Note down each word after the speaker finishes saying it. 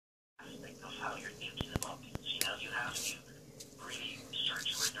have to really start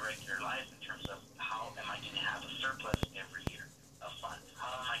to redirect your life in terms of how am I going to have a surplus every year of funds?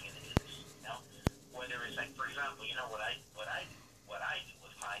 How am I going to do this? You know, whether it's like, for example, you know what I do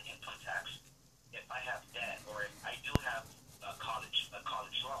with my income tax. If I have debt, or if I do have a college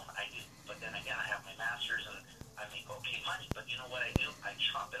loan, I do. But then again, I have my master's and I make okay money. But you know what I do? I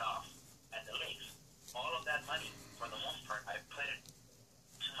chop it off at the lakes. All of that money, for the most part, I put it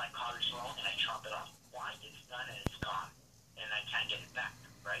to my college loan and I chop it off. Why? It's done and it's gone, and I can't get it back,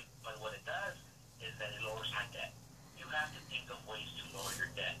 right? But what it does is that it lowers my debt. You have to think of ways to lower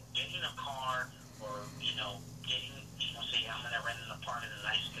your debt. Getting a car, or say I'm gonna rent an apartment in a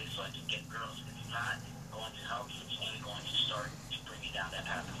nice place so I can get girls. It's not going to help you. It's only going to start to bring you down that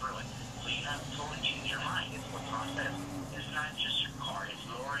path of ruin. So you have to totally change your mind. It's what Tom says. It's not just your car. It's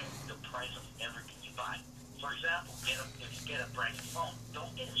lowering the price of everything you buy. For example, if you get a brand new phone,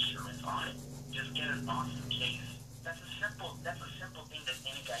 don't get insurance on it. Just get an awesome case. That's a simple thing that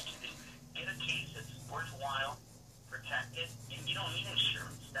any guy can do. Get a case that's worthwhile, protected, and you don't need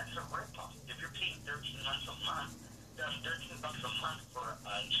insurance. That's a ripoff. If you're paying $13 a month for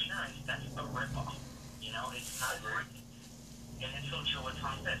insurance, that's a ripoff. You know, it's not worth it. And it's so true what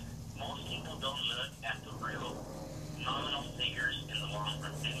Tom says. Most people don't look at the real nominal figures in the long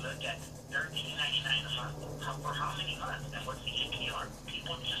run. They look at $13.99 a month. For how many months? And what's the APR?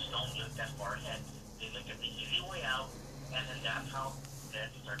 People just don't look that far ahead. They look at the easy way out, and then that's how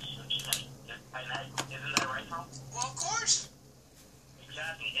debt starts to accumulate. Isn't that right, Tom? Well, of course.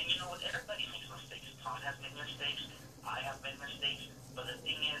 Exactly. And you know what? Everybody makes mistakes. Tom has made mistakes. I have made mistakes. But the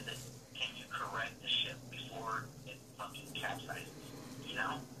thing is that can you correct the ship before it fucking capsizes? You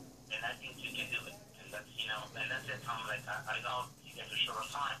know? And I think you can do it. And that's it, Tom. Like, I know you guys are short on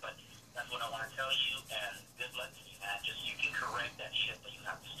time, but that's what I want to tell you. And good luck to you, man. Just you can correct that ship, but you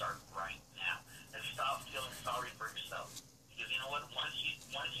have to start right now. And stop feeling sorry for yourself. Because you know what? Once you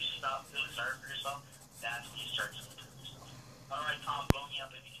stop feeling sorry for yourself, that's when you start to improve yourself. All right, Tom, blow me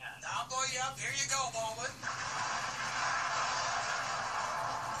up if you can. I'll blow you up. Here you go, Baldwin.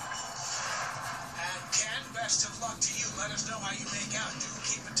 And Ken, best of luck to you. Let us know how you make out. Do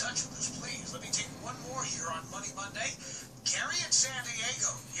keep in touch with us, please. Let me take one more here on Money Monday. Gary in San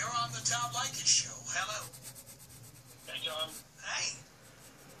Diego, you're on the Tom Leykis Show. Hello. Hey, John. Hey.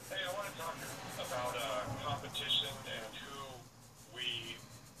 Hey, I want to talk about competition and who we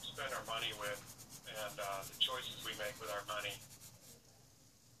spend our money with, and the choices we make with our money.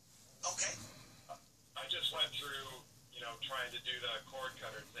 Okay. I just went through, trying to do the cord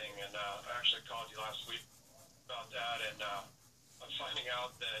cutter thing, and I actually called you last week about that, and I'm finding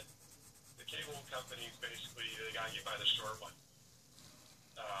out that the cable companies basically, they got you by the short one.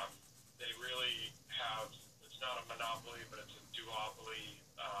 They really have, it's not a monopoly, but it's a duopoly.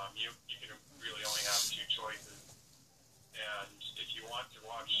 You can really only have two choices. And if you want to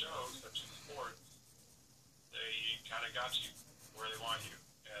watch shows such as sports, they kind of got you where they want you.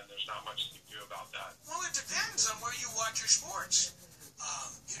 And there's not much you can do about that. Well, it depends on where you watch your sports.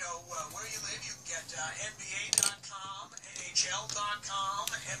 Where you live, you can get NBA.com, NHL.com,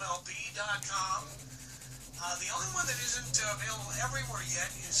 MLB.com. The only one that isn't available everywhere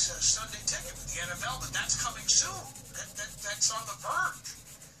yet is Sunday Ticket with the NFL, but that's coming soon. That's on the verge.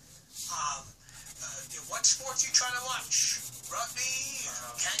 What sports are you trying to watch? Rugby,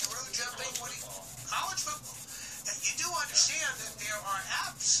 kangaroo jumping, college football. You do understand that there are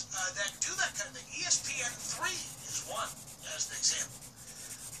apps that do that kind of thing. ESPN3 is one, as an example.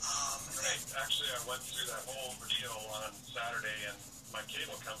 Actually, I went through that whole ordeal on Saturday, and my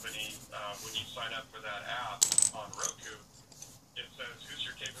cable company, when you sign up for that app on Roku, it says who's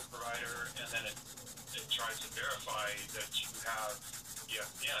your cable provider, and then it tries to verify that you have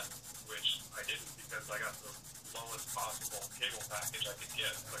ESPN, which I didn't because I got the lowest possible cable package I could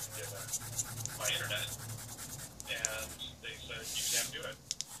get, so I could get my internet. And they said, you can't do it.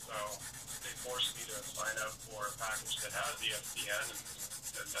 So they forced me to sign up for a package that has ESPN,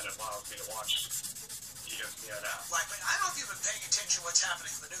 and then it allows me to watch the ESPN app. Right, but I don't know if you've been paying attention to what's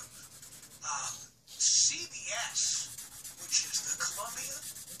happening in the news. CBS, which is the Columbia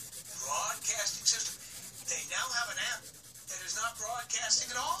Broadcasting System, they now have an app that is not broadcasting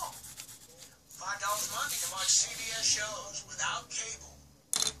at all. $5 a month, you can watch CBS shows without cable,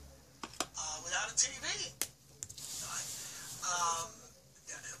 without a TV.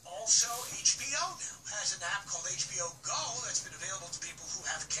 Also, HBO now has an app called HBO Go that's been available to people who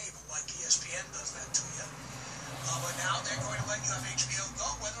have cable, like ESPN does that to you. But now they're going to let you have HBO Go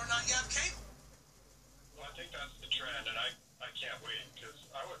whether or not you have cable. Well, I think that's the trend, and I can't wait, because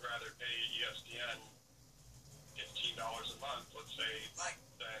I would rather pay ESPN $15 a month, let's say, right,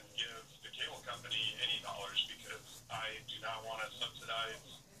 than give the cable company any dollars, because subsidize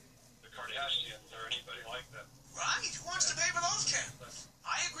the Kardashians or anybody like that. Right? Who wants to pay for those channels?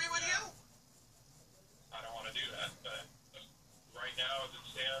 I agree with you. I don't want to do that, but right now, as it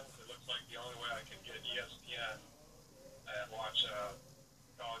stands, it looks like the only way I can get ESPN and watch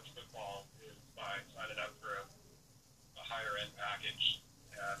college football is by signing up for a higher end package.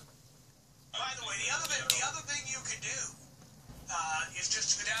 And by the way, the other thing you can do is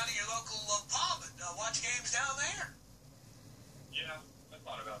just to go down to your local pub and watch games down there. Yeah, I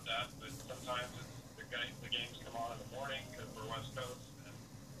thought about that, but sometimes the games come on in the morning because we're West Coast, and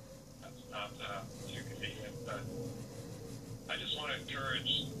that's not too convenient. But I just want to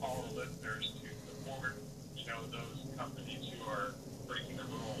encourage all the listeners to support, those companies who are breaking the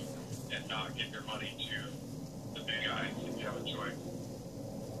rules and not give your money to the big guys if you have a choice.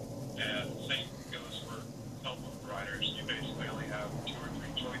 And same goes for cell phone providers. You basically only have 2 or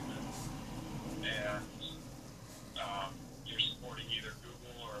 3 choices, and you're supporting either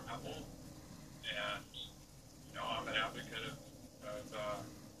Google or Apple. And I'm an advocate of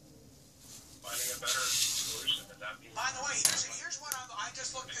finding a better solution, and that means. By the way, here's what I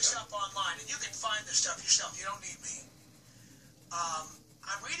just looked this up online, and you can find this stuff yourself. You don't need me.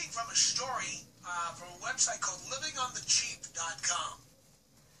 I'm reading from a story from a website called livingonthecheap.com.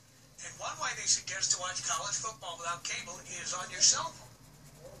 And one way they suggest to watch college football without cable is on your cell phone.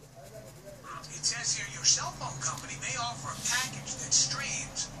 It says here your cell phone company may offer a package that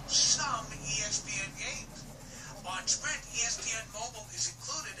streams some ESPN games. On Sprint, ESPN Mobile is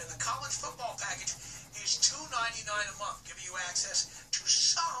included, and the college football package is $2.99 a month, giving you access to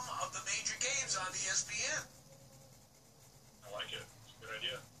some of the major games on ESPN. I like it. It's a good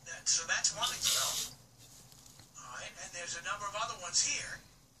idea. So that's one example. All right, and there's a number of other ones here.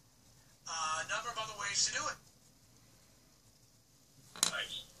 A number of other ways to do it.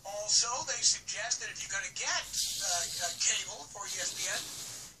 Nice. Also, they suggest that if you're going to get cable for ESPN,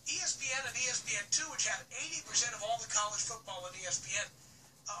 ESPN and ESPN2, which have 80% of all the college football on ESPN,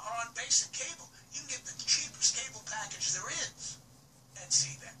 are on basic cable. You can get the cheapest cable package there is and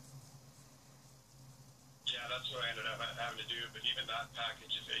see that. Yeah, that's what I ended up having to do, but even that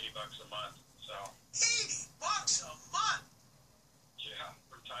package is $80 a month, so. $80 a month? Yeah,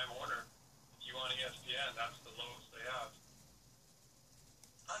 for Time Warner. If you want ESPN, that's the lowest they have.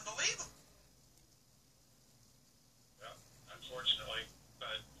 Unbelievable. Yeah, unfortunately.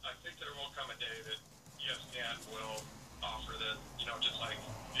 But I think there will come a day that ESPN will offer this, just like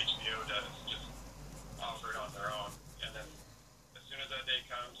HBO does, just offer it on their own. And then as soon as that day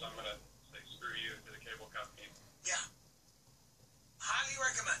comes, I'm going to say screw you to the cable company. Yeah. Highly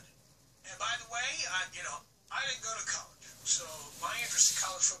recommend it. And by the way, I didn't go to college, so my interest in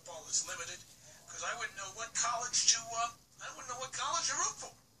college football is limited because I wouldn't know what college to root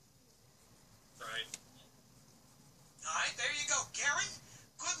for. Right. All right, there you go. Gary,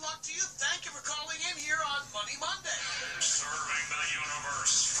 good luck to you. Thank you for calling in here on Money Monday. Serving the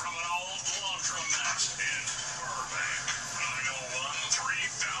universe from an old laundromat in Burbank.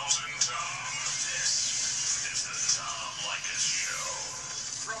 901-3000 Tom. This is the Tom Leykis Show.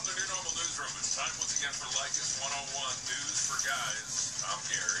 From the New Normal Newsroom, it's time once again for Leykis 101 News for Guys. I'm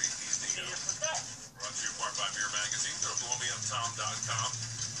Gary. He's Nino. Brought to you part by Beer Magazine. Go to blowmeuptom.com.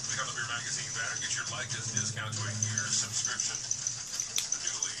 Click on the Beer Magazine banner. Get your Leykis discount to a year's subscription. The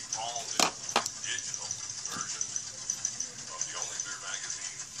newly all-new digital version of the only beer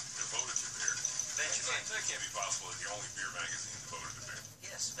magazine devoted to beer. Vegemite. That can't be possible. It's the only beer magazine devoted to beer.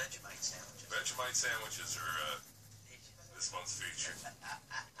 Yes, Vegemite sandwiches. Vegemite sandwiches are this month's feature.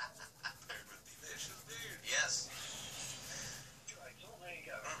 Paired with delicious beer. Yes.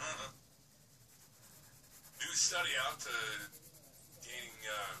 New study out gaining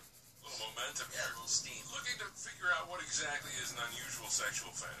a little momentum Yeah, here. a little steam. Looking to figure out what exactly is an unusual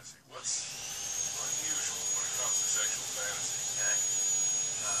sexual fantasy. What's unusual when it comes to sexual fantasy? Okay.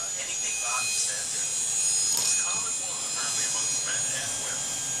 Anything Bobby said. The most common one, apparently, amongst men and women,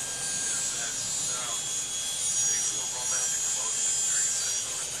 is that they feel romantic emotion during a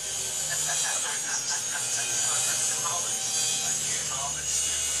sexual relationship.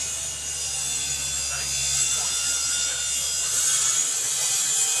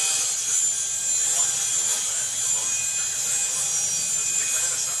 This is college students.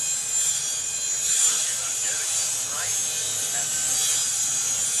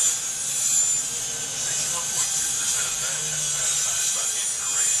 61.2% of men have fantasized about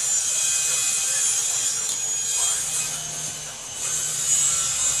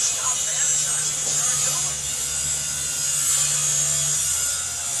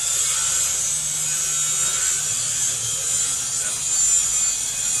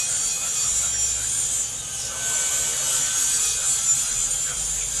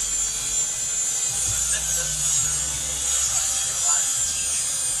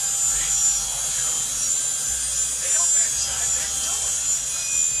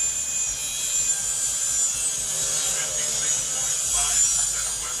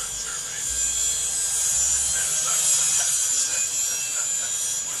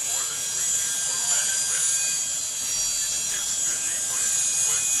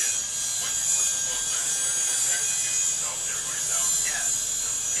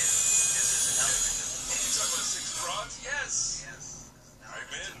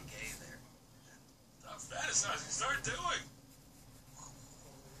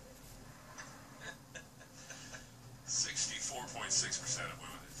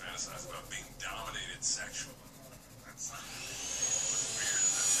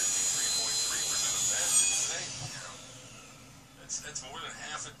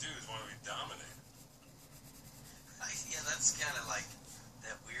dudes want to be dominated. Yeah, that's kind of like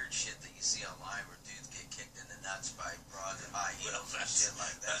that weird shit that you see online where dudes get kicked in the nuts by broads and high heels and shit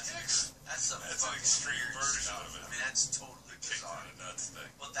like that. That's some That's an fucking extreme weird version stuff. of it. I mean, that's totally The kick bizarre. in the nuts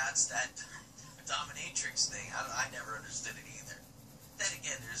thing. Well, that's that dominatrix thing. I never understood it either. Then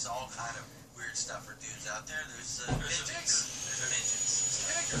again, there's all kind of weird stuff for dudes out there. There's midgets. There's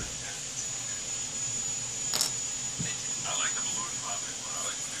midgets. Midget. I like the balloon popping one. I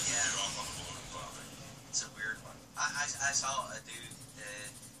like the dudes that get off on the balloon popping. It's a weird one. I saw a dude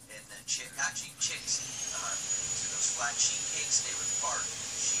in the chicks to those flat sheet cakes. They were PARTE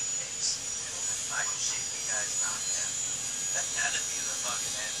sheet cakes. I can shake you guys down, man. That'd be the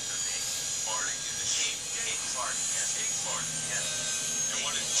fucking end for me. Farting in the sheet. Cake fart, yeah. Cake fart. Yeah. And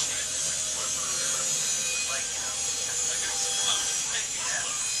what did you do? Like, you know. Like an explosion.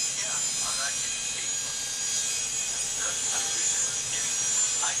 Yeah. I'm not getting cake fart.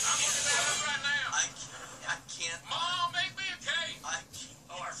 I'm looking that up right now. I can't. Mom, make me a cake. I can't.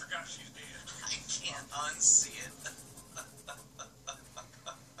 Oh, I forgot she's dead. I can't unsee it. A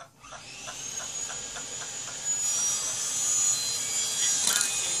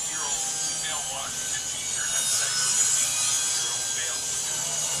 38-year-old female Washington teacher had sex with a 18-year-old male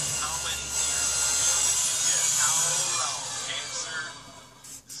student. How many years in jail did she get? How long? Answer,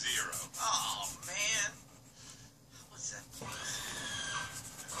 0. Oh, man. How was that possible?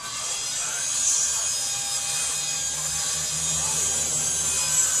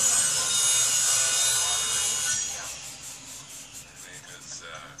 Her name is,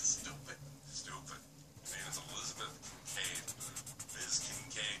 Stupid. Her name is Elizabeth Kincaid. Ms.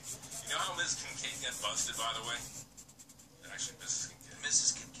 Kincaid. You know how Ms. Kincaid got busted, by the way? Actually, Mrs. Kincaid.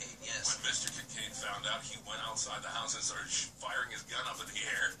 Mrs. Kincaid, yes. When Mr. Kincaid found out, he went outside the house and started firing his gun up in the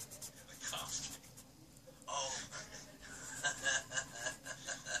air. The cops came. Oh.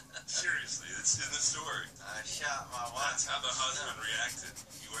 Seriously, it's in the story. I shot my wife. That's how the husband reacted.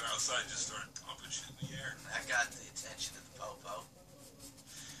 He went outside and just started pumping shit in the air. I got the attention of the popo.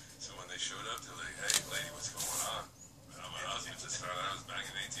 So when they showed up, they're like, hey, lady, what's going on? Well, my husband just found out I was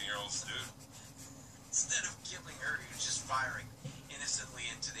banging an 18-year-old student. Instead of killing her, he was just firing innocently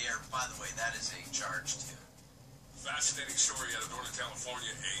into the air. By the way, that is a charge, too. Fascinating story out of Northern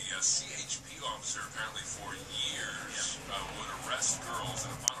California. A CHP officer, apparently for years, would arrest girls,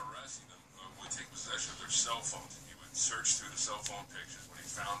 and upon arresting them, would take possession of their cell phones. He would search through the cell phone pictures. When he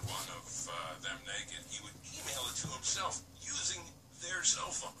found one of them naked, he would email it to himself using their cell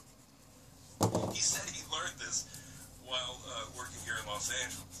phone. He said he learned this while working here in Los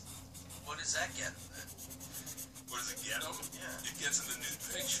Angeles. What does that get? What does it get them? Yeah. It gets them the nude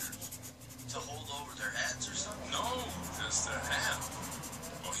pictures. To hold over their heads or something? No, just to have.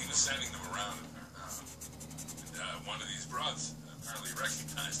 Well, he was sending them around. And, one of these broads apparently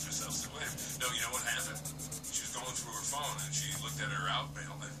recognized herself. So wait, no, you know what happened? She was going through her phone and she looked at her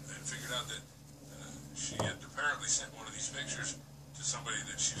outmail and figured out that she had apparently sent one of these pictures to somebody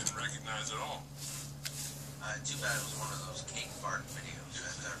that she didn't recognize at all. Too bad it was one of those cake fart videos.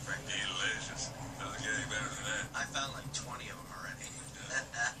 Delicious. Doesn't get any better than that. I found like 20 of them already.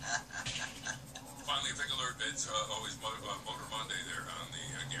 Finally, a big alert. It's always Motor Monday there on the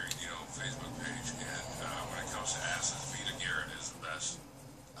Gary Dino Facebook page. And when it comes to asses, Vita Garrett is the best.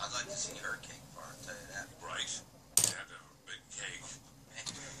 I'd like to see her cake fart, I'll tell you that. Right? You have to have a big cake.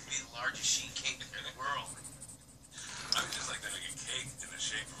 It'd be the largest sheet cake in the world. I would just like to make a cake in the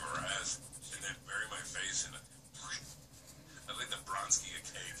shape of her ass and then bury my face in it. I'd like the Bronsky a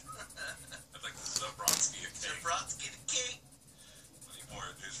cake. I'd like the Zabronsky a cake. Zabronsky the cake. Plenty more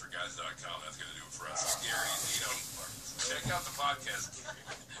at newsforguys.com. That's going to do it for us. It's Gary and Dino. Check out the podcast.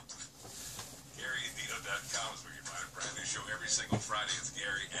 GaryandDino.com is where you find a brand new show every single Friday. It's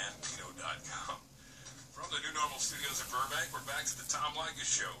GaryandDino.com. From the New Normal Studios in Burbank, we're back to the Tom Likas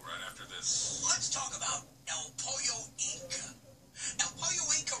Show right after this. Let's talk about El Pollo Inca. El Pollo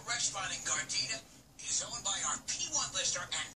Inca restaurant in Gardena is owned by our P1 listener and